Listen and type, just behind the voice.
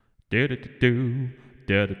Do do do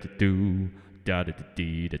do do do da da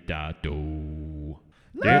dee da da do.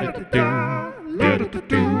 Do do do do do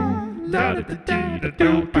do da da dee da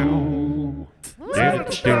do do. Do do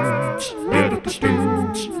do do do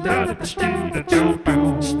da da dee da do do.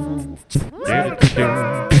 Do do do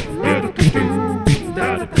do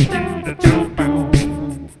da da dee da do do.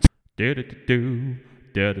 Do do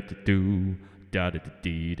do do da da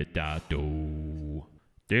dee da da do.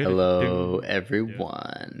 Hello,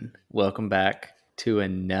 everyone. Welcome back to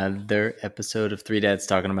another episode of Three Dads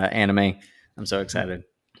Talking About Anime. I'm so excited.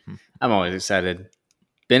 I'm always excited.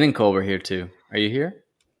 Ben and Cole are here too. Are you here?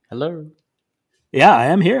 Hello. Yeah, I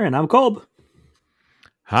am here, and I'm Kolb.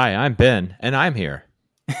 Hi, I'm Ben, and I'm here.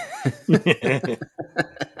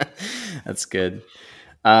 That's good.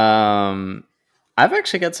 I've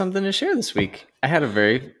actually got something to share this week. I had a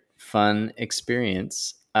very fun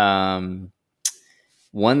experience.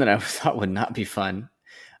 One that I thought would not be fun.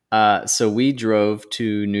 So we drove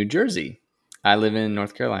to New Jersey. I live in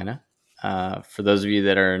North Carolina. For those of you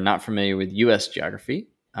that are not familiar with U.S. geography,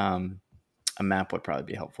 a map would probably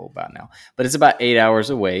be helpful about now. But it's about 8 hours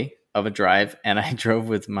away of a drive, and I drove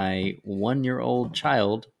with my 1-year-old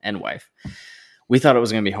child and wife. We thought it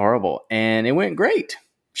was going to be horrible, and it went great.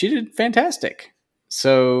 She did fantastic.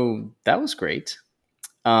 So that was great.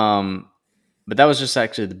 But that was just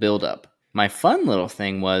actually the build-up. My fun little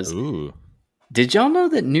thing was, did y'all know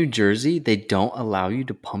that New Jersey, they don't allow you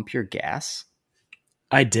to pump your gas?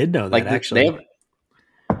 I did know that, actually.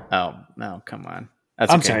 Oh, no, come on.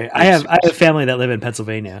 That's I'm sorry. I have family that live in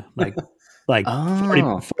Pennsylvania, like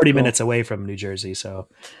 40 minutes away from New Jersey. So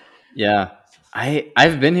yeah,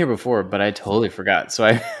 I've been here before, but I totally forgot. So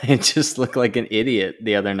I just looked like an idiot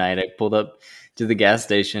the other night. I pulled up to the gas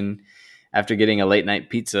station after getting a late night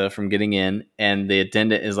pizza from getting in, and the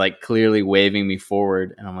attendant is like clearly waving me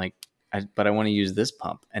forward, and I'm like, but I want to use this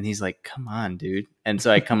pump. And he's like, come on, dude. And so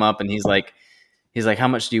I come up, and he's like, how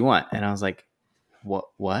much do you want? And I was like,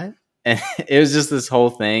 what? And it was just this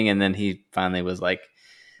whole thing. And then he finally was like,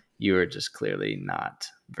 you are just clearly not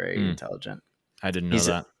very intelligent. I didn't know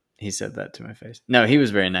that. He said that to my face. No, he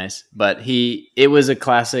was very nice, but it was a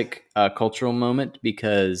classic cultural moment,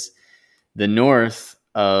 because the Northeast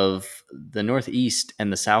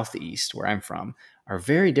and the Southeast, where I'm from, are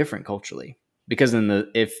very different culturally. Because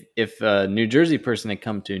if a New Jersey person had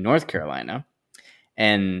come to North Carolina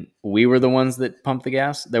and we were the ones that pumped the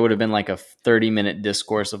gas, there would have been like a 30-minute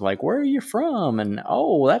discourse of like, where are you from? And,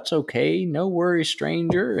 oh, that's okay. No worries,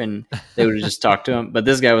 stranger. And they would have just talked to him. But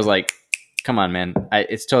this guy was like, come on, man.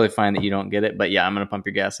 It's totally fine that you don't get it. But yeah, I'm going to pump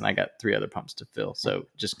your gas, and I got 3 other pumps to fill. So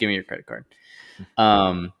just give me your credit card.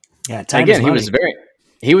 yeah, again,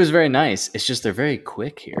 he was very nice. It's just they're very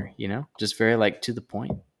quick here, just very like to the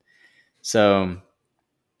point. So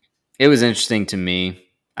it was interesting to me.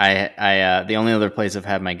 I the only other place I've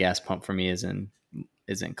had my gas pumped for me is in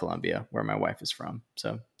Colombia, where my wife is from.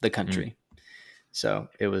 So the country. So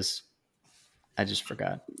it was. I just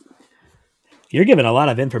forgot. You're giving a lot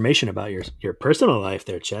of information about your personal life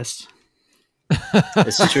there, Chess.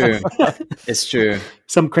 It's true. It's true.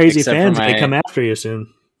 Some crazy fans may come after you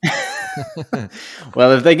soon.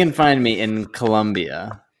 Well, if they can find me in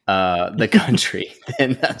Colombia, the country,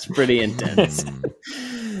 then that's pretty intense.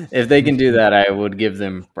 If they can do that, I would give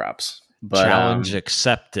them props. But, challenge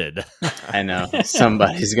accepted. I know.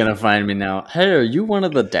 Somebody's going to find me now. Hey, are you one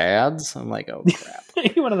of the dads? I'm like, oh, crap.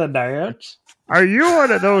 Are you one of the dads? Are you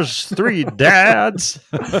one of those 3 dads?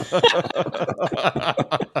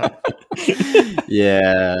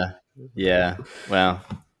 Yeah. Well,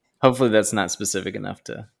 hopefully that's not specific enough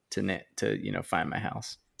to find my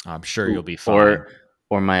house. I'm sure you'll be fine.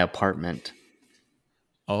 Or my apartment.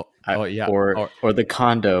 Yeah. Or the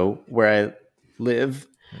condo where I live.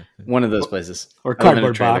 One of those places. Or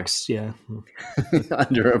cardboard box. Yeah.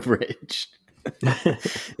 Under a bridge.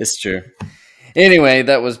 It's true. Anyway,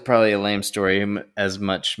 that was probably a lame story, as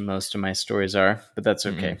much most of my stories are, but that's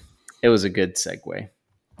okay. It was a good segue,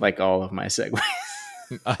 like all of my segues.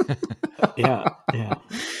 Yeah.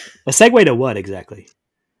 A segue to what exactly?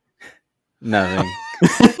 Nothing.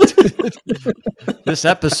 This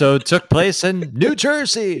episode took place in New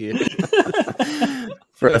Jersey.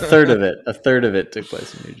 For a third of it took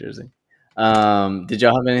place in New Jersey. Did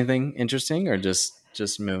y'all have anything interesting, or just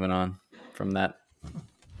moving on from that?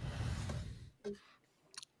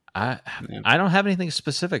 I don't have anything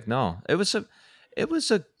specific. No, it was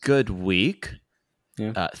a good week.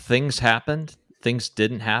 Yeah. Things happened. Things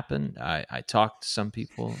didn't happen. I talked to some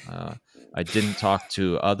people. I didn't talk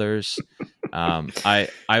to others. I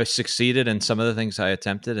succeeded in some of the things I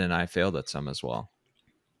attempted, and I failed at some as well.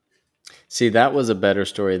 See, that was a better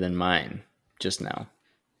story than mine just now.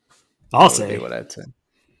 I'll That would be say. what I'd say.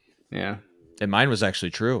 Yeah. And mine was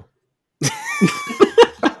actually true.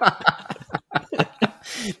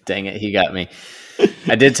 Dang it, he got me.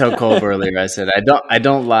 I did tell Kolb earlier. I said I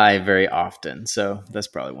don't lie very often, so that's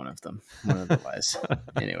probably one of them. One of the lies.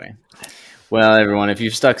 Anyway, well, everyone, if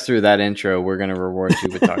you've stuck through that intro, we're going to reward you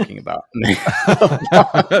with talking about.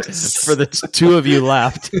 For the two of you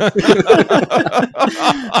left.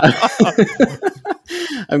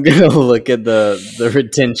 I'm going to look at the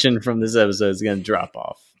retention from this episode is going to drop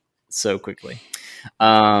off so quickly.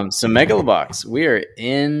 So Megalobox, we are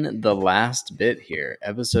in the last bit here,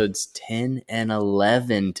 episodes 10 and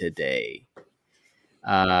 11 today.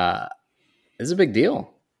 It's a big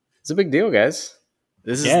deal. It's a big deal, guys.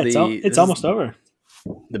 This is it's almost over.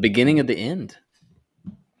 The beginning of the end.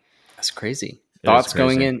 That's crazy. It Thoughts is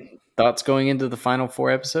crazy. going into the final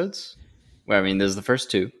 4 episodes? Well, I mean, there's the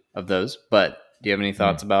first 2 of those, but do you have any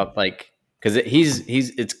thoughts about because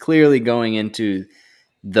it's clearly going into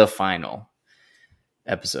the final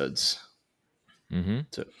episodes. Mm-hmm.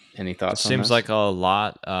 So, any thoughts? It seems like a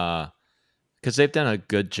lot because they've done a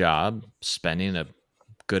good job spending a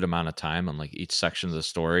good amount of time on like each section of the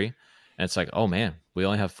story, and it's like, oh man, we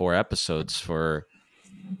only have 4 episodes for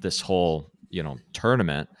this whole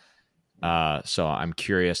tournament. So I'm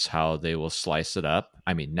curious how they will slice it up.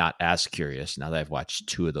 I mean, not as curious now that I've watched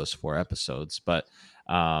 2 of those 4 episodes, but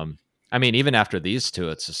I mean, even after these 2,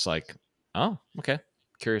 it's just like, oh, okay,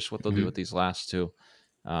 curious what they'll do with these last 2.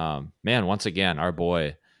 Man, once again, our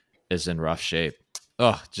boy is in rough shape.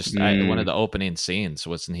 Oh, just one of the opening scenes,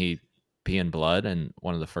 wasn't he peeing blood in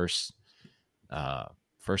one of the first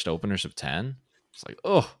openers of 10? It's like,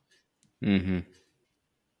 oh,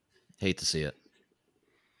 hate to see it.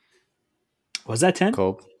 Was that 10?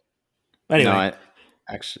 Kolb? Anyway.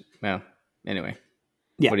 No, anyway.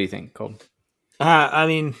 Yeah. What do you think, Kolb? I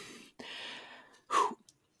mean,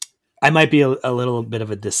 I might be a little bit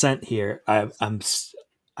of a dissent here. I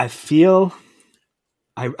feel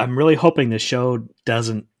I'm really hoping the show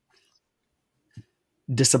doesn't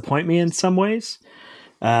disappoint me in some ways,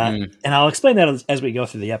 and I'll explain that as we go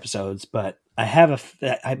through the episodes. But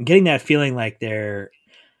I'm getting that feeling like they're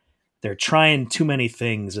trying too many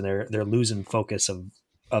things and they're losing focus of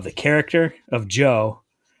the character of Joe,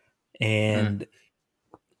 and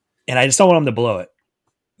I just don't want them to blow it.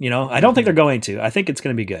 I don't think they're going to. I think it's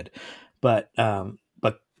going to be good, but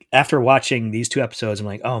after watching these 2 episodes, I'm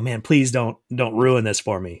like, oh man, please don't ruin this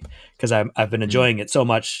for me, because I've been enjoying it so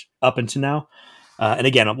much up until now. And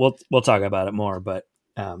again, we'll talk about it more, but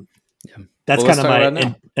that's kind of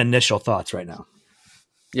my initial thoughts right now.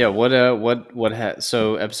 Yeah.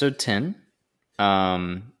 So episode 10,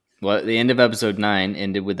 the end of episode 9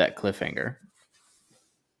 ended with that cliffhanger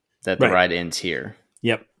that the ride ends here.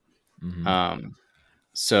 Yep. Mm-hmm.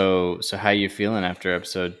 So how you feeling after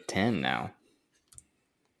episode 10 now?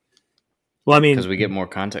 Well, I mean, because we get more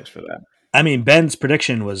context for that. I mean, Ben's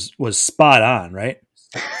prediction was spot on, right?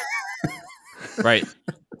 Right.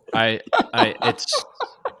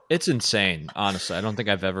 It's insane. Honestly, I don't think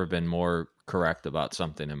I've ever been more correct about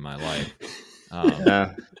something in my life.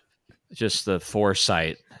 Just the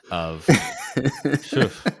foresight of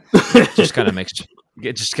just kind of makes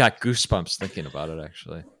it just got goosebumps thinking about it.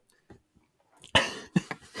 Actually,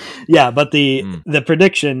 yeah. But the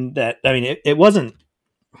prediction that it wasn't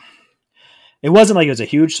like it was a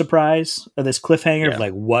huge surprise of this cliffhanger of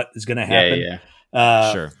like what is going to happen.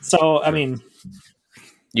 Yeah. Sure. So I mean.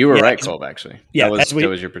 You were right, Kolb, actually. Yeah, that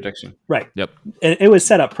was your prediction. Right. Yep. And it was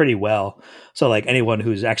set up pretty well. So like anyone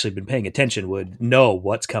who's actually been paying attention would know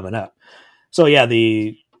what's coming up. So yeah,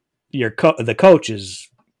 the coach is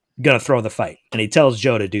going to throw the fight, and he tells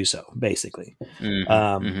Joe to do so, basically.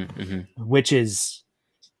 Which is,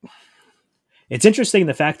 it's interesting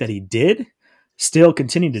the fact that he did still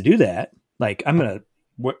continue to do that. Like,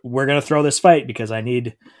 we're going to throw this fight because we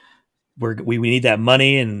need that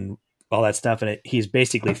money and all that stuff, and he's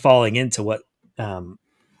basically falling into what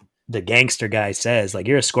the gangster guy says, like,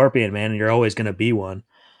 you're a scorpion, man, and you're always going to be one,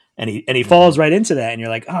 and he falls right into that, and you're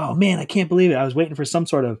like, oh man, I can't believe it. I was waiting for some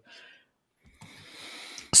sort of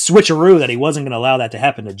switcheroo that he wasn't going to allow that to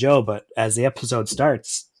happen to Joe, but as the episode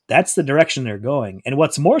starts, that's the direction they're going. And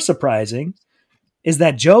what's more surprising is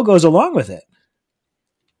that Joe goes along with it.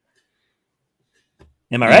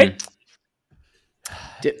 Am I right?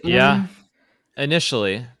 Yeah.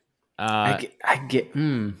 Initially. I get.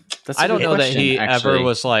 That's I don't know question, that he actually. ever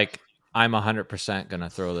was like, I'm 100% going to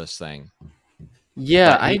throw this thing.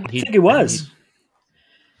 Yeah, I think it was.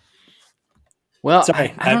 Well,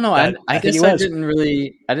 sorry, I don't know. I guess I didn't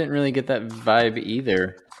really get that vibe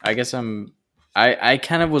either. I guess I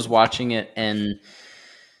kind of was watching it, and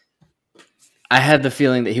I had the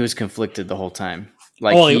feeling that he was conflicted the whole time.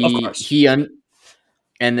 Like of course.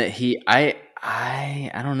 And that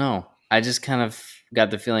I don't know. I just kind of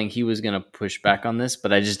got the feeling he was going to push back on this,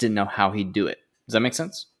 but I just didn't know how he'd do it. Does that make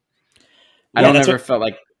sense? I Yeah, felt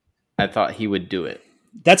like I thought he would do it.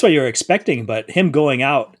 That's what you were expecting, but him going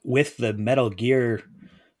out with the Metal Gear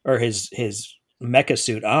or his mecha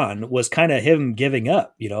suit on was kind of him giving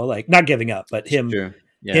up, like not giving up, but him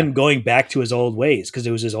going back to his old ways because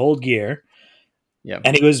it was his old gear. Yeah.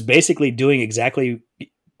 And he was basically doing exactly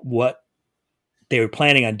what they were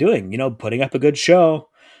planning on doing, putting up a good show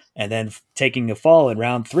and then taking a fall in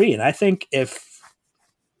round 3. And I think if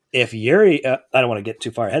Yuri, I don't want to get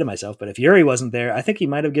too far ahead of myself, but if Yuri wasn't there, I think he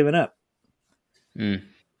might have given up.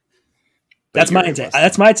 That's my take.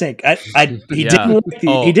 That's my take. He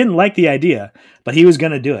didn't like the idea, but he was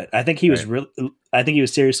going to do it. I think he was I think he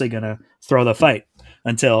was seriously going to throw the fight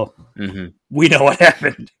until we know what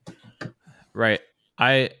happened. Right.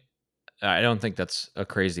 I don't think that's a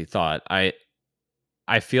crazy thought. I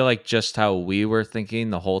feel like just how we were thinking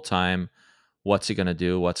the whole time, what's he going to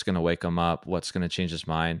do? What's going to wake him up? What's going to change his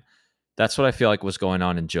mind? That's what I feel like was going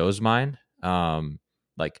on in Joe's mind.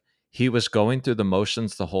 Like he was going through the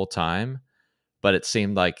motions the whole time, but it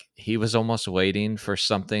seemed like he was almost waiting for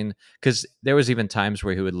something, because there was even times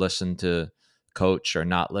where he would listen to coach or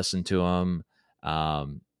not listen to him.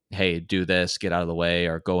 Hey, do this, get out of the way,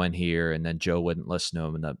 or go in here. And then Joe wouldn't listen to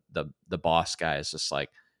him. And the boss guy is just like,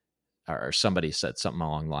 or somebody said something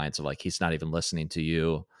along the lines of like, he's not even listening to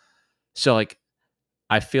you. So like,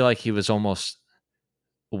 I feel like he was almost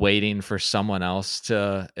waiting for someone else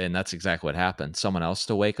to, and that's exactly what happened. Someone else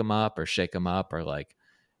to wake him up or shake him up or like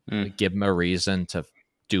give him a reason to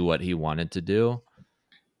do what he wanted to do.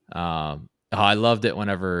 I loved it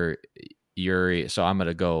whenever Yuri, so I'm going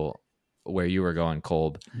to go where you were going,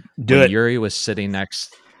 Kolb. When Yuri was sitting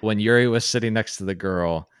next to the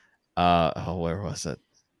girl, where was it?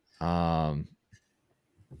 I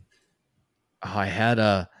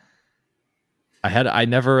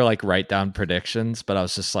never like write down predictions, but I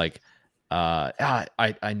was just like,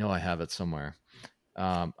 I know I have it somewhere.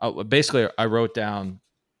 Basically I wrote down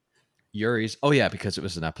Yuri's. Oh yeah, because it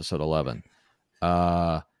was in episode 11.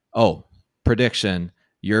 Prediction: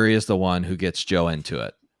 Yuri is the one who gets Joe into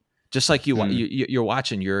it. Just like you're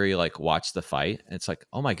watching Yuri like watch the fight, and it's like,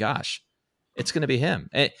 oh my gosh, it's going to be him.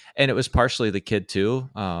 And it was partially the kid too,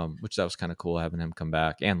 which that was kind of cool having him come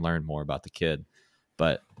back and learn more about the kid.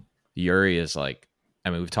 But Yuri is like, I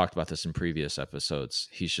mean, we've talked about this in previous episodes.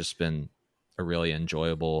 He's just been a really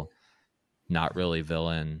enjoyable, not really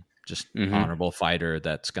villain, just honorable fighter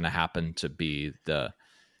that's going to happen to be the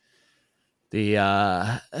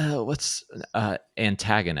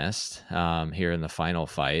antagonist here in the final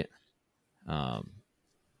fight. Yeah,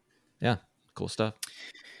 cool stuff.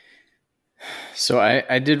 So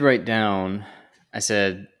I did write down, I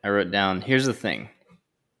wrote down, here's the thing.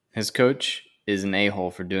 His coach is an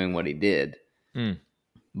a-hole for doing what he did.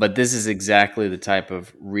 But this is exactly the type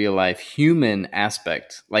of real life human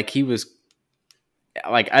aspect. Like he was,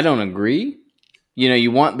 like, I don't agree.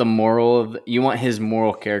 You want you want his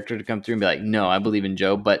moral character to come through and be like, no, I believe in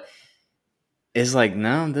Joe. But it's like,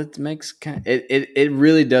 no, that makes it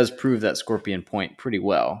really does prove that Scorpion point pretty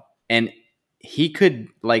well. And he could,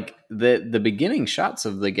 like, the beginning shots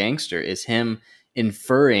of the gangster is him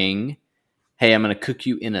inferring, hey, I'm going to cook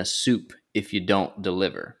you in a soup if you don't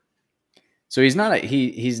deliver. So he's not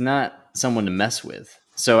someone to mess with.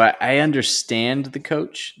 So I understand the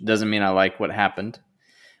coach. Doesn't mean I like what happened.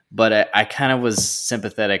 But I kind of was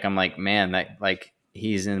sympathetic. I'm like, man, that, like,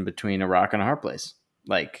 he's in between a rock and a hard place.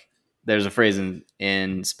 Like, there's a phrase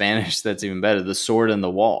in Spanish that's even better, the sword and the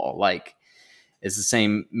wall. Like, it's the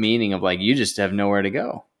same meaning of, like, you just have nowhere to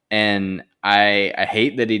go. And I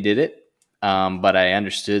hate that he did it, but I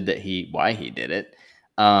understood why he did it.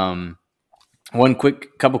 Couple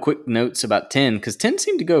quick notes about 10, because 10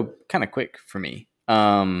 seemed to go kind of quick for me.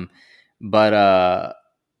 But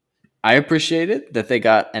I appreciated that they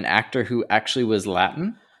got an actor who actually was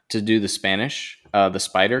Latin to do the Spanish, the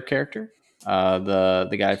Spider character,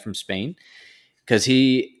 the guy from Spain, because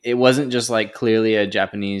it wasn't just like clearly a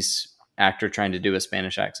Japanese actor trying to do a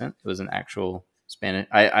Spanish accent. It was an actual Spanish.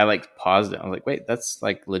 I like paused it. I was like, wait, that's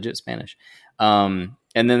like legit Spanish. And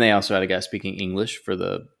then they also had a guy speaking English for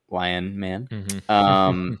the Lion Man.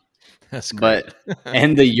 That's great.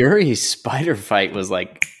 And the Yuri spider fight was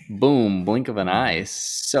like, boom, blink of an eye,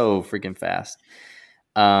 so freaking fast.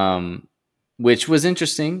 Which was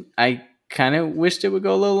interesting. I kind of wished it would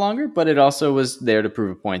go a little longer, but it also was there to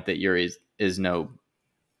prove a point that Yuri is no,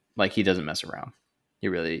 like, he doesn't mess around. He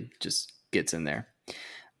really just gets in there.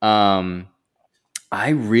 I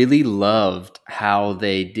really loved how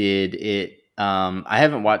they did it. I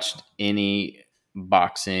haven't watched any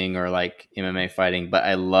boxing or like MMA fighting, but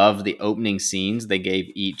I love the opening scenes they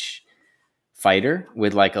gave each fighter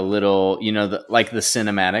with like a little, like the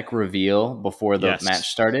cinematic reveal before the Yes. match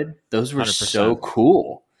started. Those were 100%. so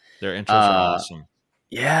cool. Their intros are awesome.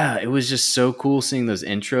 Yeah, it was just so cool seeing those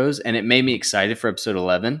intros, and it made me excited for episode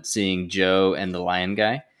 11, seeing Joe and the lion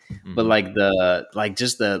guy. But like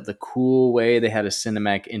the cool way they had a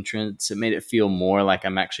cinematic entrance, it made it feel more like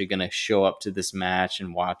I'm actually going to show up to this match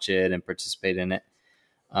and watch it and participate in it.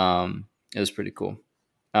 It was pretty cool.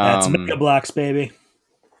 That's Mega Blocks, baby.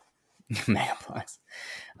 Mega Blocks.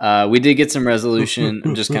 We did get some resolution.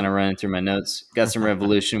 I'm just kind of running through my notes. Got some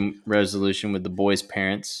resolution with the boy's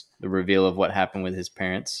parents. The reveal of what happened with his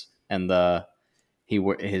parents, and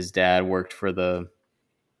his dad worked for the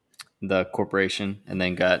corporation, and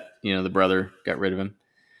then got the brother got rid of him,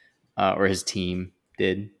 or his team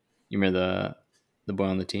did. You remember the boy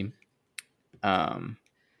on the team?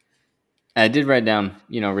 I did write down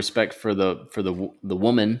respect for the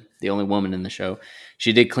woman, the only woman in the show.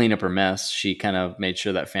 She did clean up her mess. She kind of made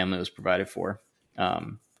sure that family was provided for,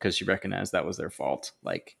 because she recognized that was their fault,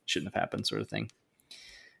 like shouldn't have happened, sort of thing.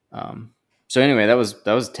 So anyway, that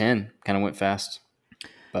was 10. Kind of went fast,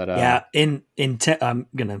 but yeah. In 10, I'm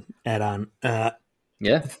gonna add on.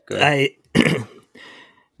 Yeah, go ahead.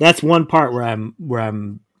 That's one part where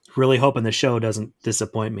I'm really hoping the show doesn't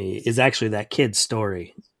disappoint me. Is actually that kid's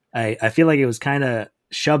story. I feel like it was kind of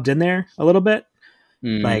shoved in there a little bit.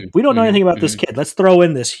 Like, we don't know anything about this kid. Let's throw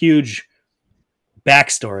in this huge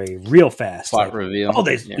backstory real fast. Plot reveal. Oh,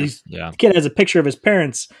 this kid has a picture of his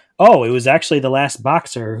parents. Oh, it was actually the last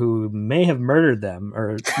boxer who may have murdered them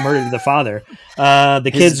or murdered the father.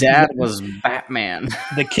 His dad was Batman.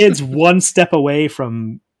 The kid's one step away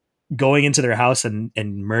from going into their house and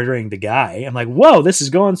murdering the guy. I'm like, whoa, this is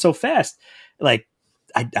going so fast. Like,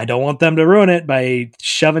 I don't want them to ruin it by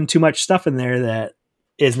shoving too much stuff in there that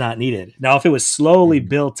is not needed. Now, if it was slowly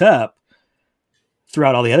built up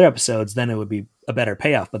throughout all the other episodes, then it would be a better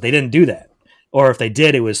payoff, but they didn't do that. Or if they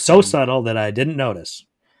did, it was so subtle that I didn't notice.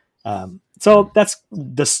 So that's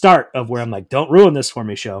the start of where I'm like, don't ruin this for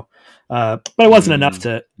me, show. But it wasn't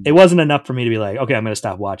enough for me to be like, okay, I'm going to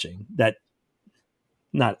stop watching that.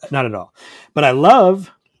 Not at all. But I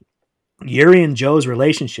love Yuri and Joe's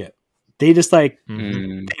relationship. They just like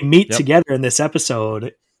they meet together in this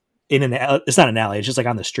episode in it's not an alley. It's just like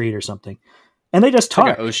on the street or something. And they just talk.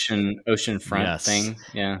 Like an ocean front thing.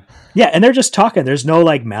 Yeah. Yeah. And they're just talking. There's no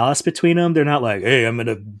like malice between them. They're not like, hey, I'm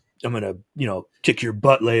going to kick your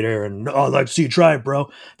butt later. And I'd like to see you try it,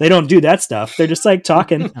 bro. They don't do that stuff. They're just like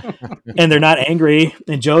talking and they're not angry.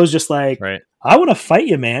 And Joe's just like, I want to fight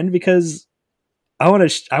you, man, because I want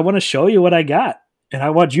to show you what I got. And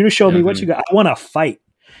I want you to show me what you got. I want to fight.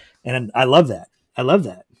 And I love that.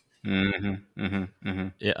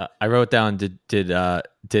 Yeah. I wrote down,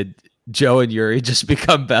 did Joe and Yuri just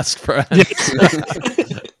become best friends?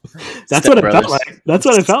 That's what it felt like. That's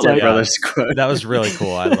what it felt like. That was really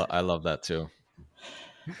cool. I love that too.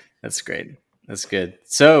 That's great. That's good.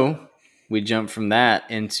 So we jump from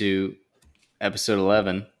that into episode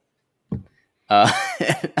 11.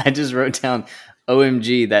 I just wrote down,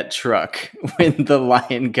 OMG, that truck when the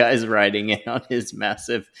lion guy's riding in on his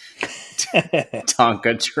massive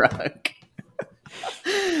Tonka truck.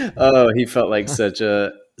 Oh, he felt like such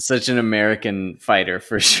an American fighter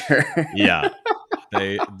for sure. Yeah.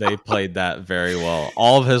 They played that very well.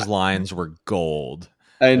 All of his lines were gold.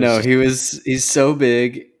 I know. He's so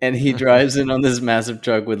big, and he drives in on this massive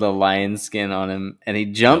truck with a lion skin on him, and he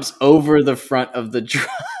jumps over the front of the truck.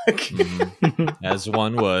 As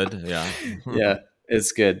one would. Yeah. Yeah,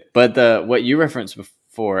 it's good. But what you referenced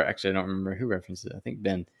before, actually I don't remember who referenced it. I think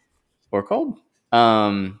Ben or Cole.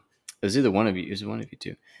 It was either one of you. It was one of you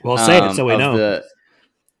two. Well, say it so we know.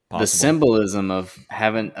 The symbolism of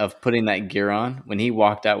putting that gear on when he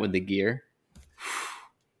walked out with the gear,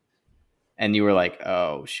 and you were like,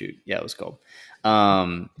 "Oh shoot, yeah, it was cold."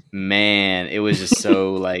 Man, it was just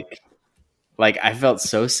so like I felt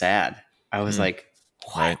so sad. I was like,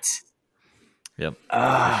 "What?" Right. Yep.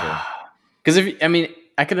 Because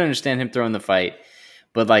I could understand him throwing the fight,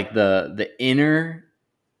 but like the inner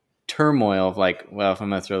turmoil of like, well, if I'm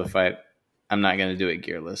gonna throw the fight, I'm not gonna do it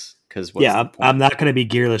gearless. Because I'm not going to be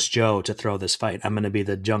Gearless Joe to throw this fight. I'm going to be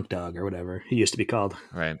the junk dog or whatever he used to be called.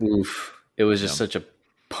 Right. Oof. It was just such a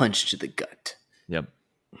punch to the gut. Yep.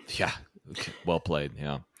 Yeah. Well played.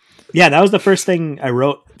 Yeah. Yeah, that was the first thing I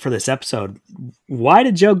wrote for this episode. Why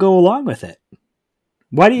did Joe go along with it?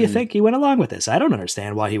 Why do you think he went along with this? I don't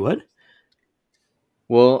understand why he would.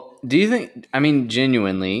 Well, do you think,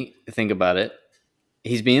 genuinely think about it.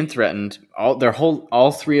 he's being threatened.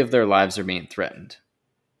 All three of their lives are being threatened.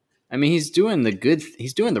 I mean, he's doing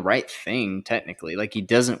the right thing technically. Like, he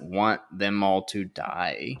doesn't want them all to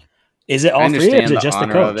die. Is it all three, or is it just the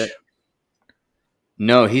coach?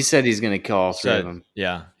 No, he said he's going to kill all three of them.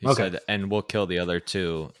 Yeah, he said, and we'll kill the other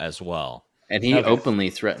two as well. And he openly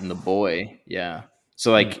threatened the boy. Yeah.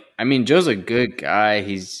 So, like, I mean, Joe's a good guy.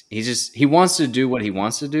 He wants to do what he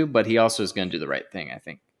wants to do, but he also is going to do the right thing, I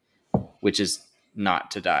think, which is not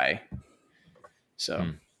to die. So,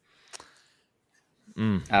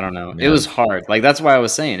 I don't know. Yeah. It was hard. Like, that's why I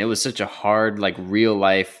was saying it was such a hard, like, real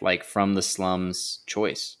life, like, from the slums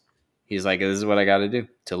choice. He's like, this is what I got to do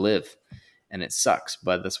to live. And it sucks,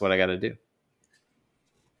 but that's what I got to do.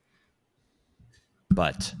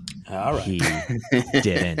 But he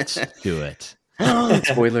didn't do it.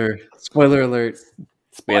 Spoiler alert.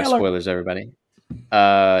 We have spoilers, everybody.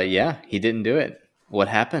 Yeah, he didn't do it. What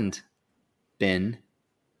happened, Ben?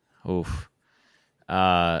 Oof.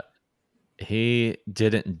 He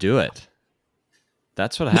didn't do it.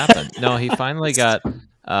 That's what happened. No, he finally got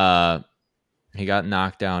he got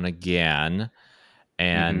knocked down again,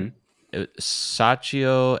 and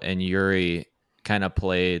Sachio and Yuri kind of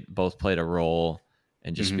both played a role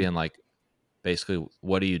in just being like, basically,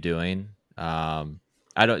 what are you doing? Do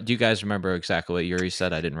you guys remember exactly what Yuri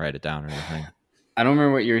said? I didn't write it down or anything. I don't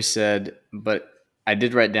remember what Yuri said, but I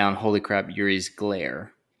did write down, holy crap, Yuri's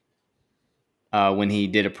glare. When he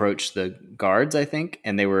did approach the guards, I think,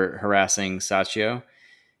 and they were harassing Sachio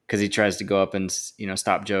because he tries to go up and,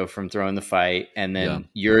 stop Joe from throwing the fight. And then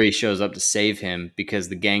Yuri shows up to save him because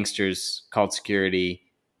the gangsters called security.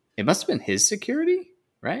 It must have been his security,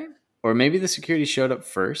 right? Or maybe the security showed up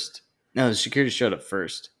first. No, the security showed up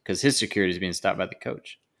first because his security is being stopped by the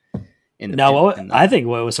coach. I think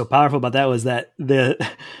what was so powerful about that was that the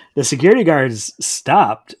security guards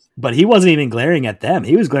stopped, but he wasn't even glaring at them.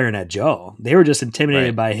 He was glaring at Joe. They were just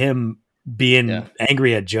intimidated by him being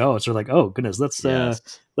angry at Joe. So like, oh goodness, let's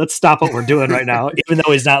stop what we're doing right now, even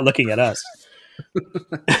though he's not looking at us.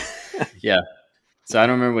 Yeah. So I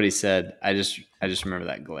don't remember what he said. I just remember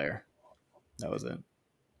that glare. That was it.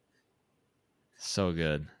 So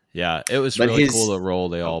good. Yeah, it was really cool the role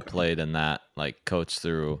they all played in that, like coach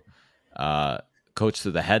through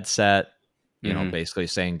the headset, basically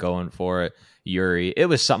saying going for it. Yuri, it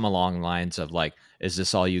was something along the lines of like, is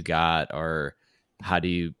this all you got? Or how do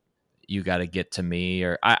you got to get to me?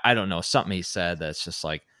 Or I don't know, something he said that's just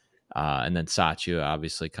like, and then Sachio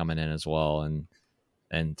obviously coming in as well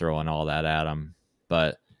and throwing all that at him.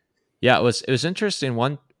 But yeah, it was interesting.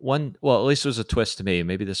 One, well, at least it was a twist to me.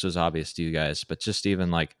 Maybe this was obvious to you guys, but just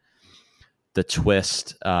even like the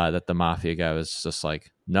twist that the mafia guy was just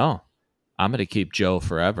like, no, I'm going to keep Joe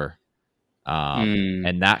forever.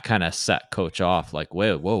 And that kind of set coach off like,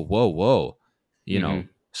 whoa.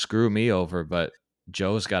 Screw me over, but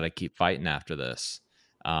Joe's got to keep fighting after this.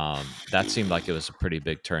 That seemed like it was a pretty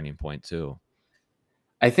big turning point too.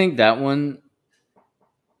 I think that one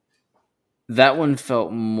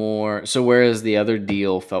felt more so, whereas the other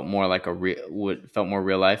deal felt more like felt more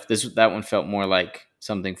real life. That one felt more like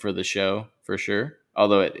something for the show for sure.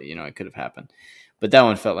 Although it could have happened, but that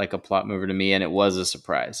one felt like a plot mover to me, and it was a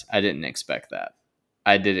surprise. I didn't expect that.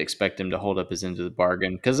 I did expect him to hold up his end of the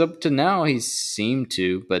bargain because up to now he seemed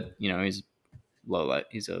to, but he's low light.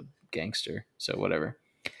 He's a gangster, so whatever.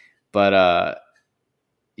 But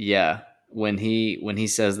yeah, when he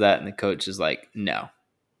says that, and the coach is like, no,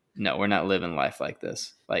 we're not living life like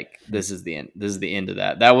this. Like, this is the end. This is the end of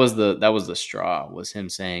that. That was the straw, was him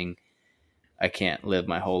saying, I can't live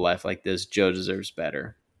my whole life like this. Joe deserves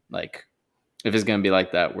better. Like, if it's going to be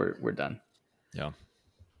like that, we're done. Yeah.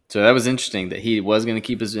 So that was interesting that he was going to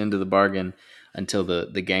keep his end of the bargain until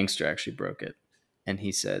the gangster actually broke it. And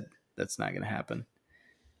he said, that's not going to happen.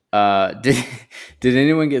 Did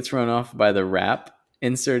anyone get thrown off by the rap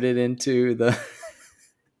inserted into the...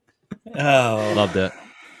 Oh,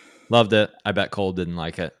 Loved it. I bet Cole didn't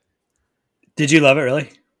like it. Did you love it,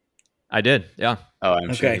 really? I did, yeah. Oh,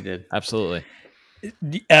 I'm sure he did. Absolutely.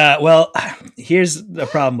 Well, here's the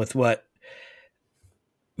problem with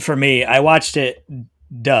for me, I watched it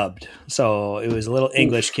dubbed, so it was a little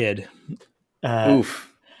English kid. Oof.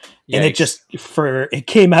 And it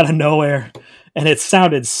came out of nowhere, and it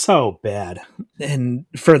sounded so bad in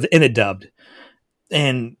it dubbed.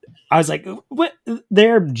 And I was like, what?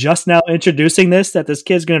 They're just now introducing that this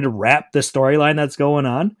kid's going to rap the storyline that's going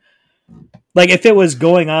on. Like, if it was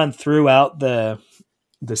going on throughout the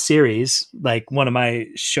series, like one of my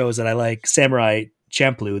shows that I like, Samurai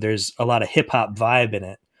Champloo, there's a lot of hip hop vibe in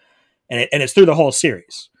it. And it's through the whole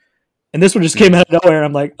series. And this one just came out of nowhere.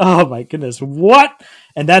 I'm like, oh my goodness, what?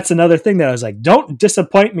 And that's another thing that I was like, don't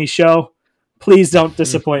disappoint me, show. Please don't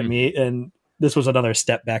disappoint me. And this was another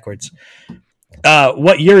step backwards.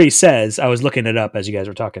 What Yuri says, I was looking it up as you guys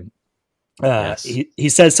were talking. Yes. He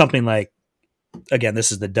says something like, again,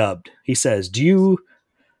 this is the dubbed. He says, do you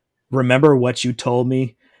remember what you told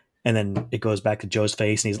me? And then it goes back to Joe's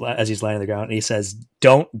face, and as he's lying on the ground, and he says,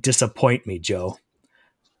 don't disappoint me, Joe.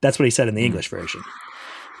 That's what he said in the English version.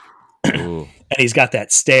 Ooh. And he's got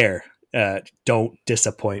that stare. Don't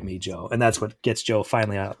disappoint me, Joe. And that's what gets Joe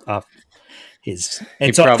finally off his. And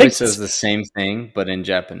He so probably I think, says the same thing, but in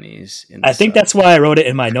Japanese. In I think that's why I wrote it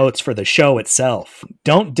in my notes for the show itself.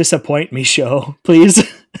 Don't disappoint me, show, please.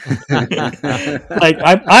 Like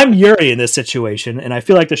I'm Yuri in this situation, and I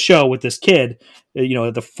feel like the show with this kid,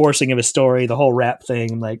 the forcing of his story, the whole rap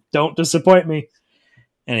thing. I'm like, don't disappoint me.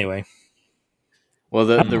 Anyway, Well,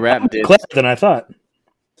 the rap did. clever than I thought.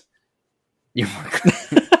 You're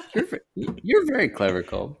very clever,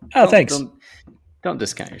 Cole. Oh, thanks. Don't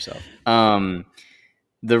discount yourself.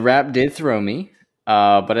 The rap did throw me,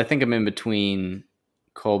 but I think I'm in between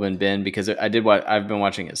Colb and Ben because I've been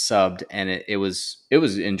watching it subbed, and it was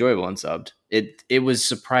enjoyable and subbed. It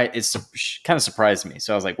was kind of surprised me,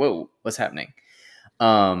 so I was like, whoa, what's happening?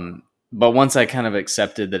 But once I kind of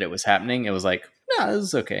accepted that it was happening, it was like, no, this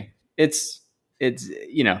is okay. It's this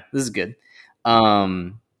is good.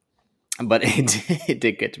 But it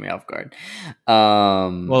did get to me off guard.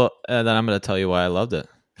 Well, then I'm going to tell you why I loved it.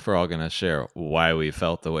 If we're all going to share why we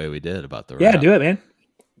felt the way we did about the rap. Yeah, do it,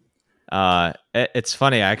 man. It's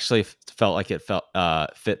funny. I actually felt like it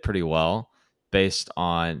fit pretty well based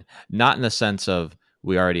on, not in the sense of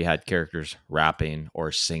we already had characters rapping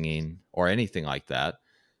or singing or anything like that,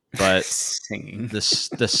 but singing. the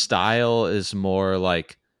style is more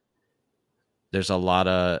like there's a lot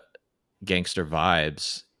of gangster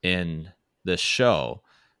vibes in this show.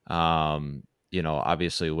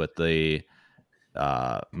 Obviously with the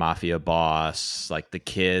mafia boss, like the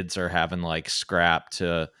kids are having like scrap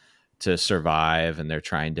to survive, and they're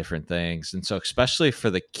trying different things. And so especially for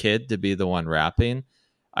the kid to be the one rapping,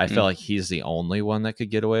 I felt like he's the only one that could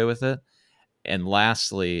get away with it. And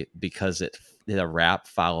lastly, because the rap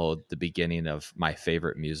followed the beginning of my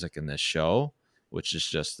favorite music in this show, which is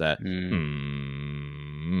just that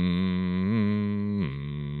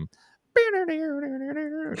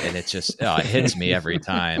and it just it hits me every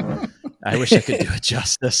time. I wish I could do it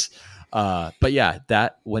justice. But yeah,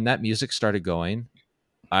 when that music started going,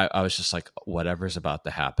 I was just like, whatever's about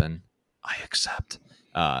to happen, I accept.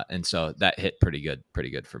 And so that hit pretty good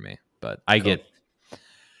for me. But I get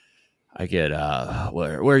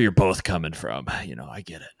where you're both coming from. I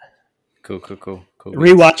get it. Cool.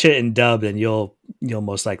 Rewatch it in dubbed, and you'll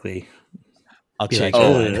most likely. I'll be check. like, I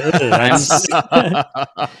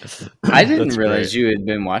didn't That's realize great. you had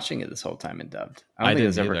been watching it this whole time in dubbed. I don't think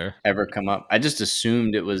it's didn't either. ever come up. I just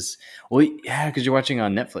assumed it was. Well, yeah, because you're watching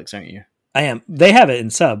on Netflix, aren't you? I am. They have it in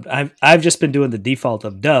subbed. I've just been doing the default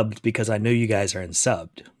of dubbed because I knew you guys are in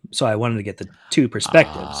subbed, so I wanted to get the two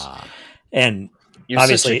perspectives. And You're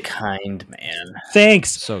obviously, such a kind man. thanks.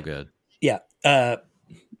 So good. Yeah. And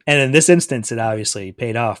in this instance, it obviously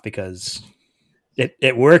paid off because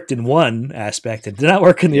it worked in one aspect and did not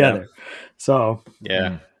work in the other. So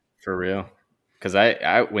Yeah, for real. Because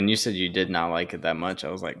I when you said you did not like it that much,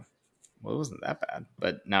 I was like, well, it wasn't that bad.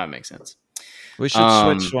 But now it makes sense. We should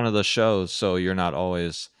switch one of the shows so you're not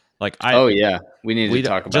always like Oh yeah, we need to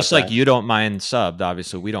talk about just that. like you don't mind subbed.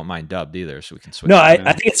 Obviously, we don't mind dubbed either, so we can switch. no, it.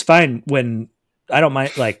 I think it's fine when I don't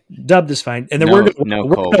mind. Like dubbed is fine, and then No, we're no,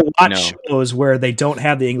 gonna Cole, watch no. shows where they don't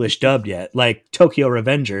have the English dubbed yet, like Tokyo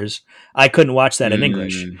Revengers. I couldn't watch that in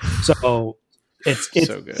English, so it's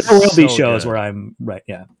So good. there will be So shows good. where I'm right.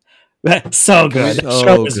 Yeah, so good. That So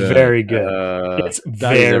show is good. very good. It's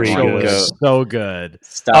That very show good. is so good.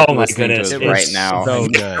 Stop Oh my listening goodness, to it it right was now. so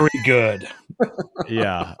good. Very good.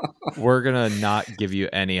 Yeah, we're gonna not give you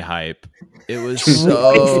any hype. It was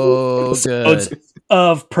so Episodes good.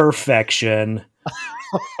 of perfection.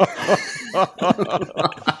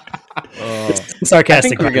 Sarcastic. I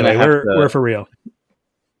think we're by the gonna way. have to- We're for real.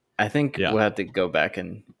 I think Yeah. we'll have to go back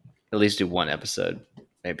and at least do one episode,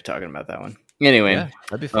 maybe talking about that one. Anyway, Yeah,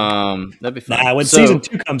 that'd be fun. that'd be fun. Nah, when So, season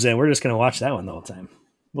 2 comes in, we're just gonna watch that one the whole time.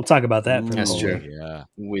 We'll talk about that. For That's a true. little bit. Yeah.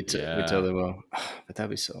 we Yeah. totally will, but that'd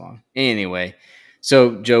be so long. Anyway,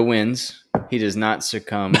 so Joe wins. He does not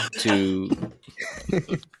succumb to.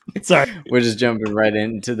 Sorry, We're just jumping right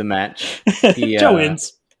into the match. He, Joe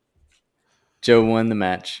wins. Joe won the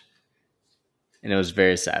match, and it was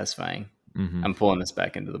very satisfying. Mhm. I'm pulling us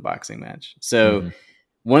back into the boxing match. So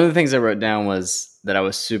one of the things I wrote down was that I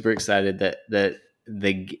was super excited that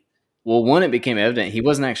Well, one, it became evident he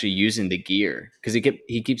wasn't actually using the gear because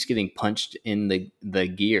he keeps getting punched in the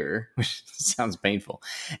gear, which sounds painful,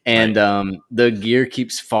 and the gear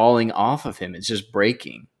keeps falling off of him. It's just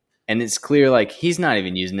breaking, and it's clear like he's not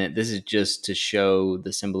even using it. This is just to show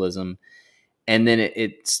the symbolism, and then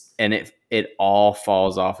it all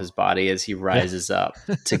falls off his body as he rises up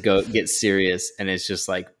to go get serious, and it's just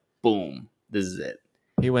like boom, this is it.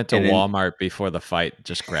 He went to Walmart before the fight,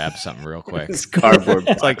 just grabbed something real quick. It's cardboard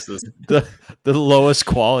It's like boxes. the lowest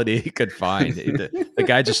quality he could find. The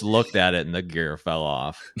guy just looked at it and the gear fell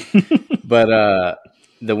off. But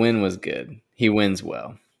the win was good. He wins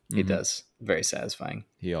well. He Mhm. does. Very satisfying.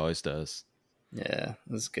 He always does. Yeah,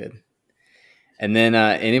 it was good. And then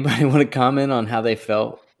anybody want to comment on how they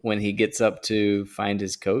felt when he gets up to find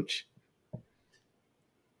his coach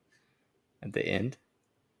at the end?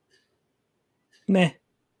 Meh.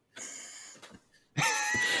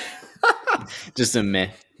 Just a meh.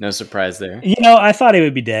 No surprise there. You know, I thought he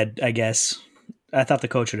would be dead. I guess I thought the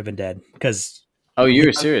coach would have been dead because. Oh, you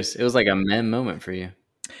were serious. It was like a meh moment for you.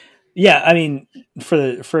 Yeah, I mean,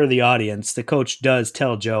 for the audience, the coach does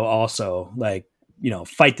tell Joe also, like, you know,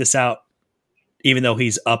 fight this out, even though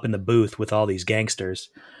he's up in the booth with all these gangsters,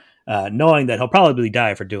 knowing that he'll probably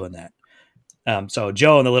die for doing that. So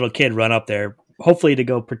Joe and the little kid run up there, hopefully to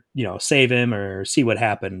go, you know, save him or see what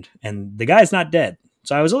happened, and the guy's not dead.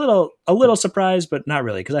 So I was a little surprised, but not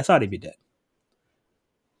really, because I thought he'd be dead.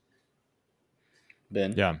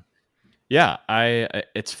 Ben? Yeah.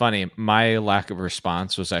 It's funny. My lack of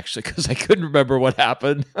response was actually because I couldn't remember what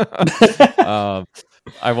happened. I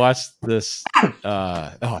watched this.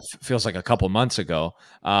 It feels like a couple months ago.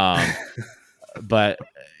 But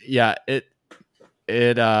yeah, it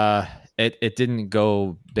didn't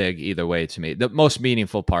go big either way to me. The most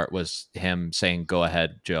meaningful part was him saying, "Go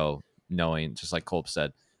ahead, Joe," knowing, just like Kolb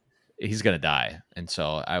said, he's gonna die. And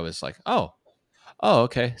so I was like, oh,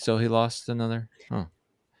 okay. So he lost another. Oh,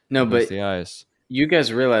 No, but the eyes. you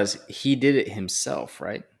guys realize he did it himself,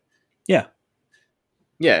 right? Yeah.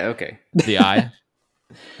 Yeah. Okay. The eye.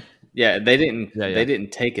 Yeah, they didn't. Yeah. They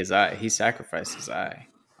didn't take his eye. He sacrificed his eye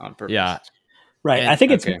on purpose. Yeah. Right. And- I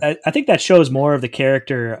think okay. I think that shows more of the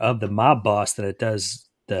character of the mob boss than it does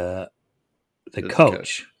the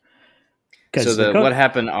coach. So what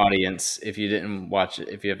happened, audience, if you didn't watch it,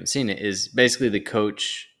 if you haven't seen it, is basically the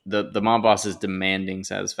coach, the mob boss is demanding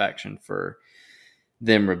satisfaction for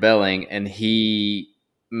them rebelling, and the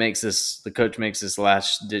coach makes this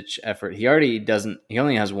last ditch effort. He only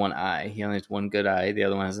has one eye. He only has one good eye. The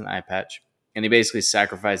other one has an eye patch, and he basically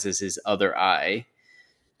sacrifices his other eye.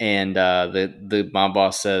 And the mob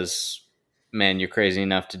boss says, "Man, you're crazy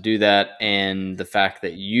enough to do that, and the fact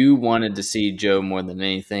that you wanted to see Joe more than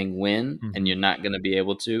anything win, and you're not going to be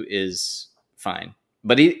able to, is fine."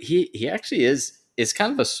 But he actually is. It's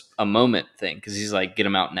kind of a moment thing, because he's like, "Get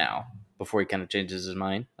him out now," before he kind of changes his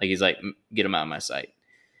mind. Like, he's like, "Get him out of my sight."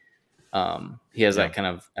 He has that kind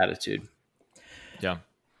of attitude. Yeah.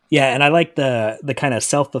 Yeah, and I like the kind of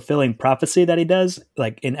self-fulfilling prophecy that he does.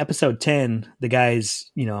 Like in episode 10, the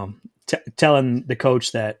guy's, you know, telling the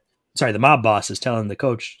coach the mob boss is telling the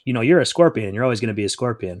coach, you know, you're a scorpion. You're always going to be a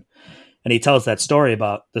scorpion. And he tells that story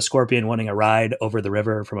about the scorpion wanting a ride over the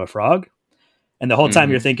river from a frog. And the whole time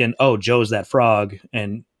you're thinking, oh, Joe's that frog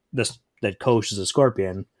and that coach is a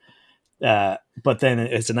scorpion. But then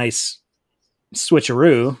it's a nice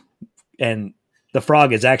switcheroo, and the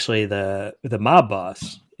frog is actually the mob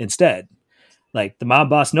boss instead. Like, the mob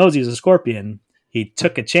boss knows he's a scorpion. He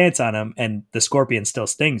took a chance on him, and the scorpion still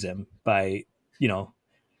stings him by, you know,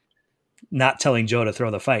 not telling Joe to throw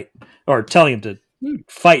the fight, or telling him to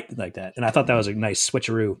fight like that. And I thought that was a nice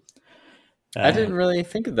switcheroo. I didn't really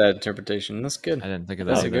think of that interpretation. That's good. I didn't think of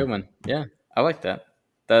that. That's either. a good one. Yeah, I like that.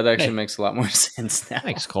 That actually makes a lot more sense now.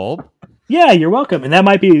 Thanks, Kolb. Yeah, you're welcome. And that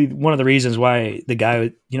might be one of the reasons why the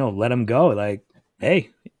guy, you know, let him go. Like, hey,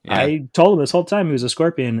 Yeah. I told him this whole time he was a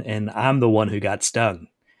scorpion, and I'm the one who got stung.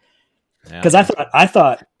 Yeah. Because I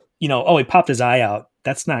thought, you know, oh, he popped his eye out.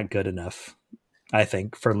 That's not good enough, I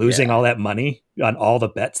think, for losing all that money on all the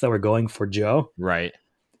bets that were going for Joe. Right.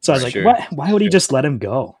 So I was Sure. like, why would he just let him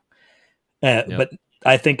go? But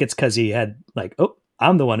I think it's because he had like, oh,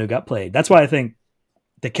 I'm the one who got played. That's why I think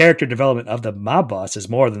the character development of the mob boss is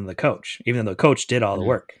more than the coach, even though the coach did all the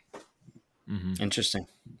work. Mm-hmm. Interesting.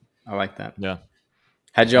 I like that. Yeah.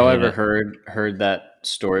 Had y'all I ever hate heard that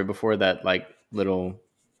story before? That like little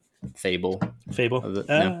fable? Fable?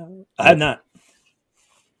 No. I have not.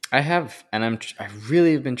 I have, and I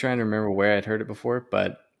really have been trying to remember where I'd heard it before,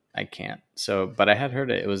 but I can't. So, but I had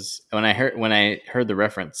heard it. It was when I heard the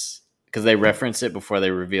reference, because they reference it before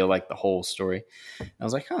they reveal like the whole story. I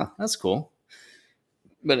was like, huh, that's cool.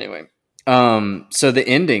 But anyway, So the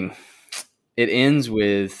ending, it ends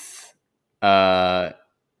with the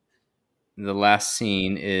last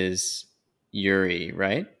scene is Yuri,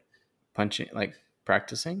 right? Punching, like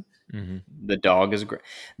practicing. Mm-hmm. The dog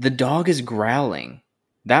is growling.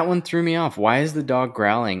 That one threw me off. Why is the dog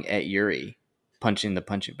growling at Yuri punching the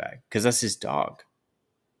punching bag? Because that's his dog.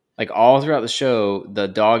 Like all throughout the show, the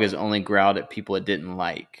dog has only growled at people it didn't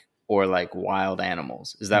like or like wild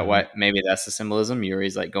animals. Is that why? Maybe that's the symbolism.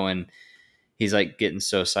 Yuri's like going, he's like getting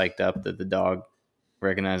so psyched up that the dog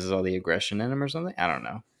recognizes all the aggression in him or something. I don't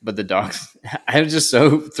know. But the dog's, I was just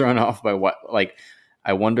so thrown off by what, like,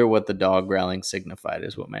 I wonder what the dog growling signified,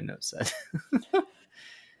 is what my note said.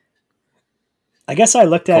 I guess I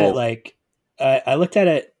looked at Cool. it like I looked at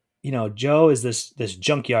it. You know, Joe is this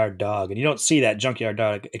junkyard dog, and you don't see that junkyard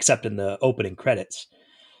dog except in the opening credits.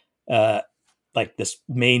 Like this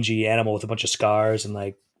mangy animal with a bunch of scars, and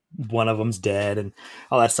like one of them's dead, and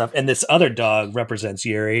all that stuff. And this other dog represents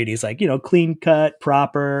Yuri, and he's like, you know, clean cut,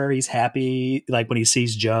 proper. He's happy, like when he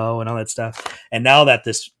sees Joe and all that stuff. And now that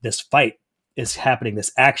this fight is happening,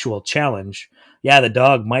 this actual challenge, yeah, the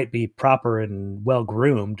dog might be proper and well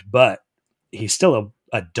groomed, but he's still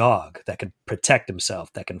a dog that can protect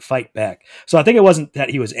himself, that can fight back. So I think it wasn't that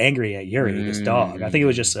he was angry at Yuri, this dog. I think it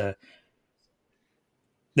was just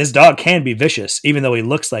this dog can be vicious, even though he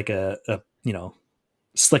looks like a you know,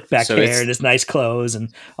 slick back So hair it's- and his nice clothes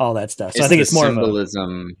and all that stuff. So I think it's more of a,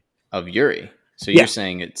 symbolism of Yuri. So Yeah. you're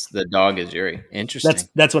saying it's the dog is Yuri. Interesting.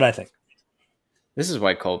 that's what I think. This is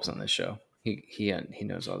why Kolb's on this show. He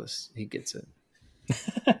knows all this. He gets it.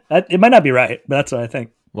 It might not be right, but that's what I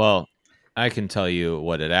think. Well, I can tell you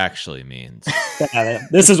what it actually means.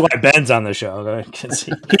 This is why Ben's on the show, because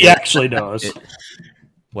he actually knows.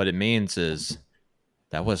 What it means is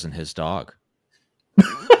that wasn't his dog.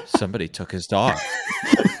 Somebody took his dog.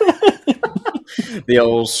 The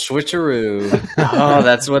old switcheroo. Oh,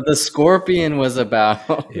 that's what the scorpion was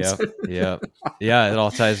about. Yep. Yeah, it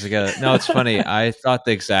all ties together. No, it's funny. I thought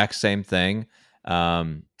the exact same thing.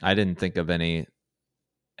 I didn't think of any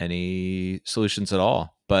solutions at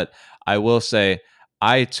all. But I will say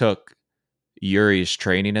I took Yuri's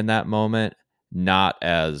training in that moment not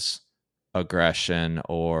as aggression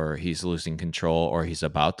or he's losing control or he's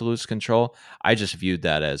about to lose control. I just viewed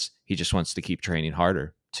that as he just wants to keep training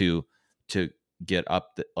harder to get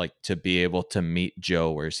up, like to be able to meet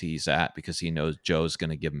Joe where he's at, because he knows Joe's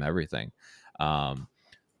going to give him everything. But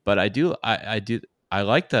I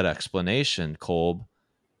like that explanation, Kolb.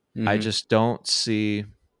 Mhm. I just don't see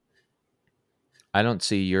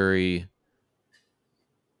Yuri.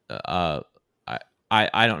 I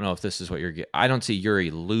don't know if this is what you're getting. I don't see Yuri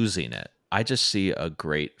losing it. I just see a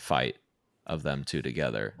great fight of them two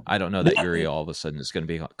together. I don't know that Yuri all of a sudden is going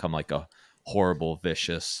to become like a horrible,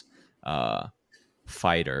 vicious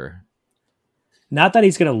fighter. Not that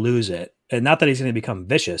he's going to lose it, and not that he's going to become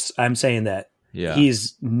vicious. I'm saying that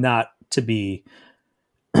he's not to be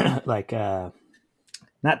like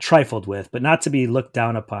not trifled with, but not to be looked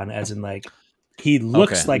down upon, as in like he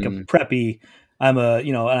looks like a preppy. I'm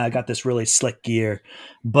and I got this really slick gear,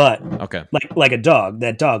 but like a dog.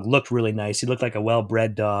 That dog looked really nice. He looked like a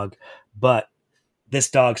well-bred dog, but this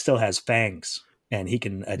dog still has fangs and he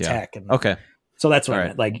can attack. And so that's what I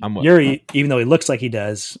meant. Like Yuri, even though he looks like he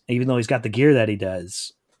does, even though he's got the gear that he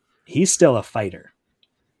does, he's still a fighter.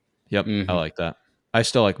 Yep, I like that. I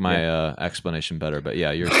still like my explanation better, but yeah,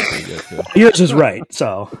 yours is pretty good too. Yours is right.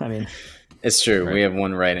 So I mean, it's true. Right. We have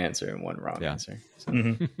one right answer and one wrong answer. So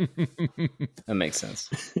that makes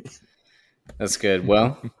sense. That's good.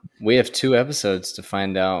 Well, we have 2 episodes to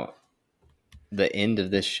find out the end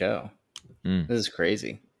of this show. This is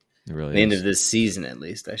crazy. It really the end of this season, at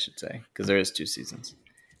least, I should say, because there is 2 seasons.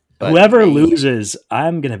 But whoever loses,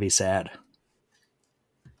 I'm gonna be sad.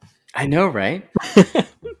 I know, right?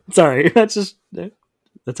 Sorry, that's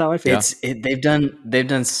how I feel. They've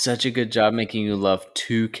done such a good job making you love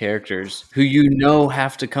 2 characters who you know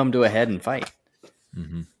have to come to a head and fight.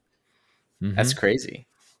 That's crazy.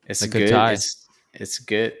 It's a good tie. It's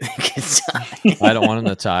good. I don't want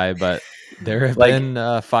them to tie, but there have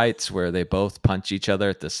been fights where they both punch each other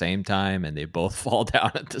at the same time and they both fall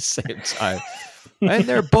down at the same time. And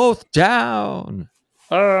they're both down.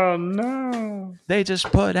 Oh, no. They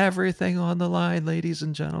just put everything on the line, ladies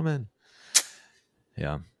and gentlemen.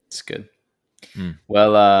 Yeah. It's good.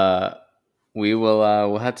 Well,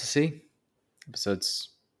 we'll have to see. Episodes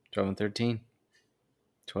 12 and 13.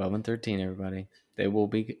 12 and 13, everybody. They will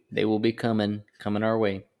be coming our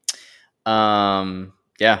way.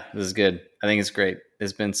 Yeah, this is good. I think it's great.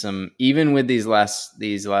 There's been some, even with these last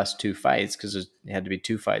 2 fights, because it had to be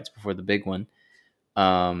 2 fights before the big one.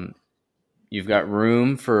 you've got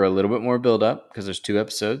room for a little bit more build up because there's 2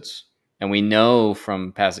 episodes. And we know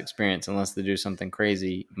from past experience, unless they do something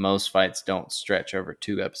crazy, most fights don't stretch over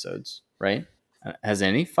 2 episodes, right? Has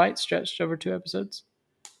any fight stretched over 2 episodes?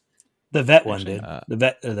 The vet one Actually, did. The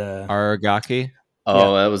vet, the Aragaki.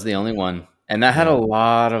 Oh, that was the only one. And that had Yeah. a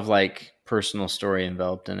lot of like personal story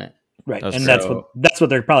enveloped in it. right, That's and true. that's what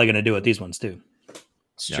they're probably going to do with these ones too.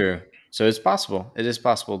 It's Yeah. true. So it's possible. It is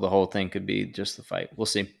possible the whole thing could be just the fight. We'll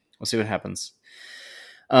see. We'll see what happens.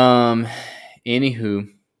 Anywho,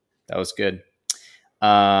 that was good.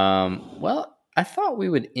 Well, I thought we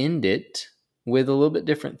would end it with a little bit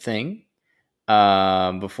different thing.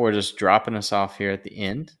 Before just dropping us off here at the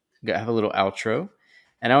end. Have a little outro.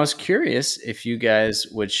 And I was curious if you guys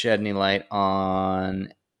would shed any light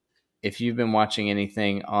on if you've been watching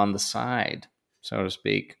anything on the side, so to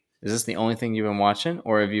speak. Is this the only thing you've been watching,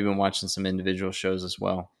 or have you been watching some individual shows as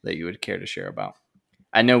well that you would care to share about?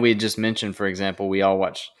 I know we just mentioned, for example,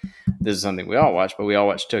 this is something we all watch, but we all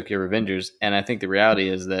watch Tokyo Revengers. And I think the reality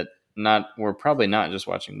is that we're probably not just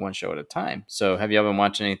watching one show at a time. So have you all been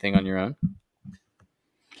watching anything on your own?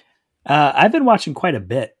 I've been watching quite a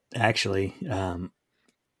bit actually.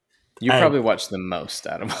 You probably watch the most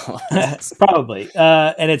out of all of us. Probably,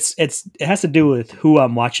 and it has to do with who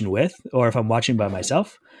I'm watching with, or if I'm watching by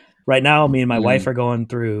myself. Right now, me and my wife are going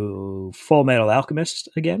through Full Metal Alchemist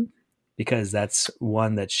again because that's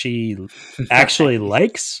one that she actually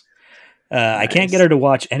likes. I can't get her to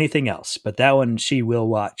watch anything else, but that one she will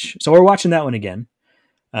watch. So we're watching that one again.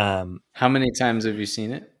 How many times have you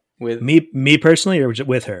seen it? With me personally, or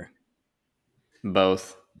with her?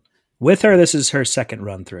 Both. With her, this is her second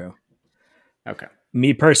run through. Okay.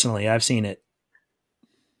 Me personally, I've seen it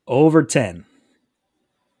over 10.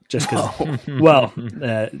 Just because,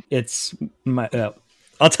 it's my.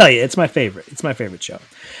 I'll tell you, it's my favorite. It's my favorite show,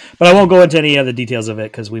 but I won't go into any other details of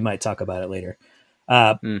it because we might talk about it later.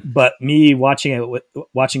 But me watching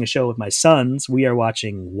a show with my sons, we are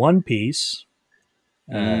watching One Piece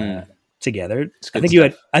together. I think you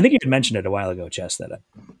had mentioned it a while ago, Chess, that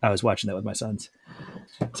I was watching that with my sons.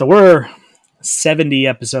 So we're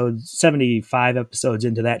 75 episodes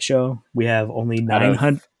into that show. We have only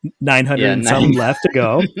 900 and some left to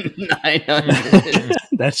go. 900.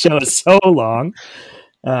 That show is so long.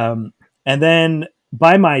 And then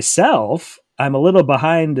by myself, I'm a little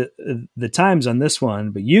behind the times on this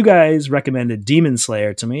one, but you guys recommended Demon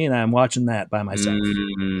Slayer to me, and I'm watching that by myself.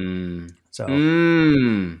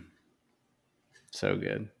 So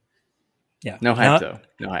good. Yeah. No hype though.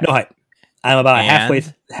 No hype. I'm about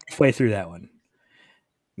halfway through that one.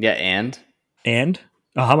 Yeah, and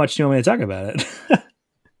how much do you want me to talk about it?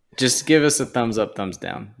 Just give us a thumbs up, thumbs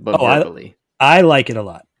down, but verbally. I like it a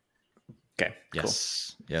lot. Okay.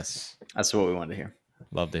 Yes. Cool. Yes. That's what we wanted to hear.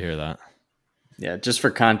 Love to hear that. Yeah, just for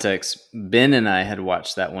context, Ben and I had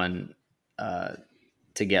watched that one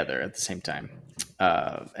together at the same time.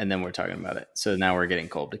 And then we're talking about it. So now we're getting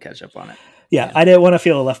cold to catch up on it. Yeah, I didn't want to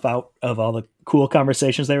feel left out of all the cool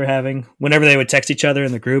conversations they were having. Whenever they would text each other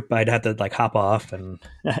in the group, I'd have to hop off, and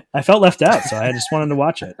I felt left out, so I just wanted to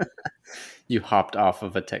watch it. You hopped off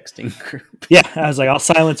of a texting group. Yeah, I was like, I'll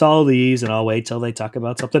silence all of these, and I'll wait till they talk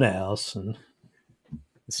about something else. And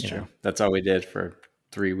it's true. That's all we did for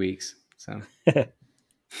 3 weeks. So,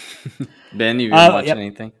 Ben, you've been watching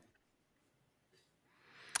anything?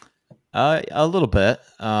 A little bit.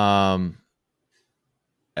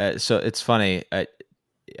 So it's funny.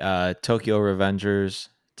 Tokyo Revengers,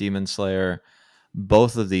 Demon Slayer,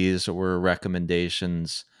 both of these were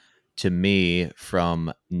recommendations to me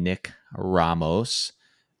from Nick Ramos,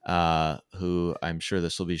 who I'm sure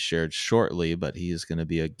this will be shared shortly, but he's going to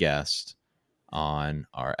be a guest on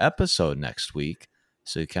our episode next week.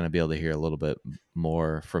 So you kind of be able to hear a little bit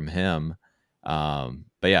more from him. But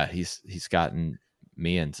yeah, he's gotten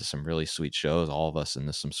me into some really sweet shows, all of us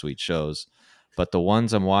into some sweet shows. But the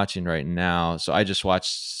ones I'm watching right now, so I just watched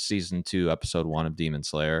season 2, episode 1 of Demon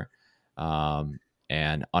Slayer. And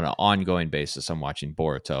on an ongoing basis, I'm watching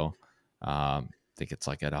Boruto. I think it's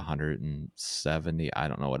at 170. I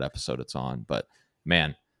don't know what episode it's on, but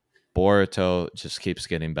man, Boruto just keeps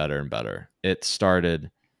getting better and better. It started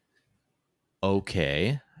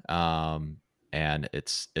okay, and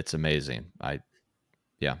it's amazing.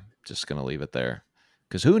 Just gonna leave it there.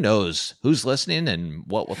 Because who knows who's listening and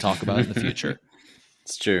what we'll talk about in the future.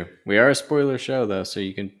 It's true. We are a spoiler show, though, so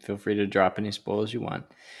you can feel free to drop any spoilers you want.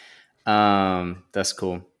 That's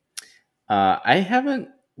cool. I haven't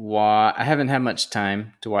had much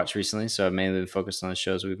time to watch recently, so I've mainly been focused on the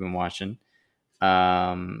shows we've been watching.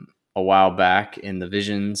 A while back in the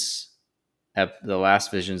Visions, the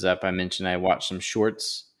last Visions ep, I mentioned I watched some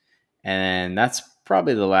shorts, and that's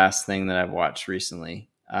probably the last thing that I've watched recently.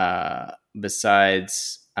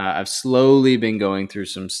 Besides, I've slowly been going through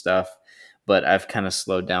some stuff, but I've kind of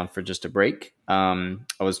slowed down for just a break. I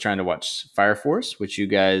was trying to watch Fire Force, which you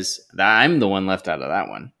guys, I'm the one left out of that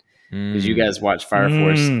one because you guys watched Fire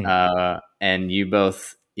Force, and you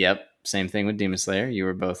both, yep, same thing with Demon Slayer. You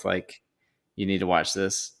were both like, you need to watch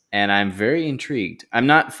this. And I'm very intrigued. I'm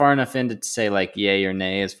not far enough in to say like yay or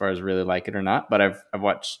nay as far as really like it or not, but I've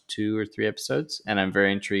watched 2 or 3 episodes, and I'm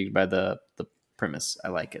very intrigued by the premise. I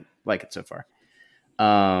like it so far.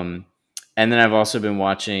 And then I've also been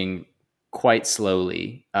watching quite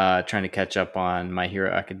slowly, trying to catch up on My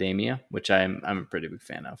Hero Academia, which I'm a pretty big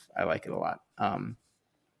fan of. I like it a lot.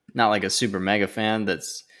 Not like a super mega fan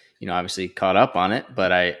that's, obviously caught up on it,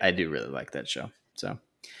 but I do really like that show. So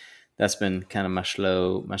that's been kind of my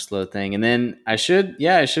slow thing. And then I should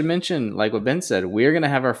mention, like what Ben said, we're going to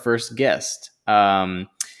have our first guest.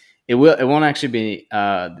 It won't actually be,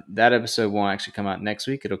 that episode won't actually come out next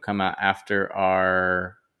week. It'll come out after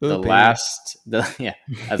that's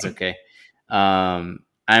okay. I'm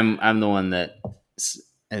the one that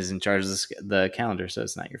is in charge of the calendar, so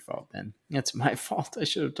it's not your fault, Ben. It's my fault. I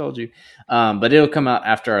should have told you. But it'll come out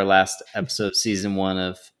after our last episode, season 1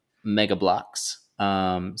 of Mega Blocks.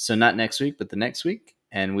 So not next week, but the next week.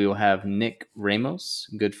 And we will have Nick Ramos,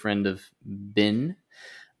 good friend of Ben,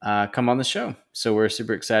 come on the show. So we're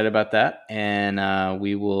super excited about that. And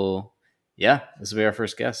we will, this will be our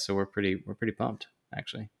first guest. So we're pretty pumped,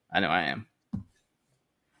 actually. I know I am.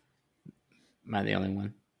 Am I the only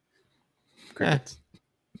one? Crickets.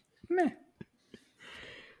 Meh.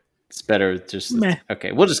 It's better just Meh.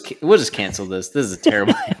 Okay. We'll just cancel this. This is a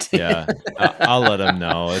terrible idea. Yeah, I'll let him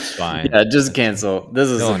know. It's fine. Yeah, just cancel. This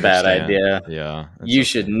is He'll a bad understand. idea. Yeah, You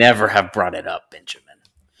should never have brought it up, Benjamin.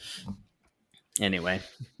 Anyway,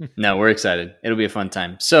 no, we're excited. It'll be a fun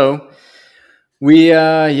time. So we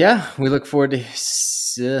look forward to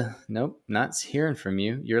not hearing from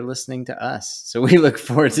you. You're listening to us. So we look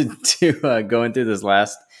forward to going through this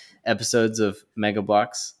last episodes of Mega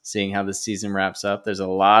Blocks, seeing how this season wraps up. There's a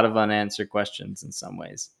lot of unanswered questions in some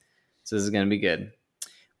ways. So this is going to be good.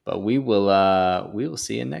 But we will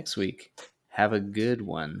see you next week. Have a good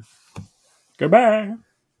one. Goodbye.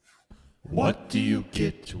 What do you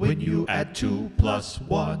get when you add 2 plus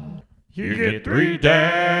 1? You get 3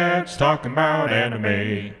 dads talking about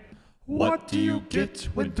anime. What do you get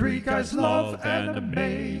when 3 guys love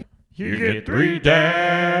anime? You get 3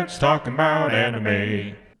 dads talking about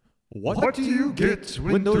anime. What do you get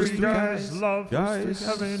when those 3 guys love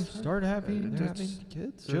start having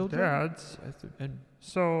kids, children, dads, and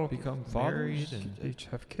so become married fathers, and each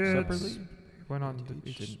have separately? kids, went on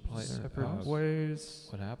Each each didn't play their separate house. ways.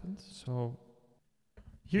 What happens? So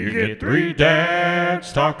You get 3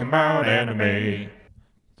 dads talking about anime.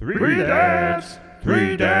 3 dads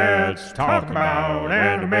talking about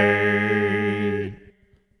anime.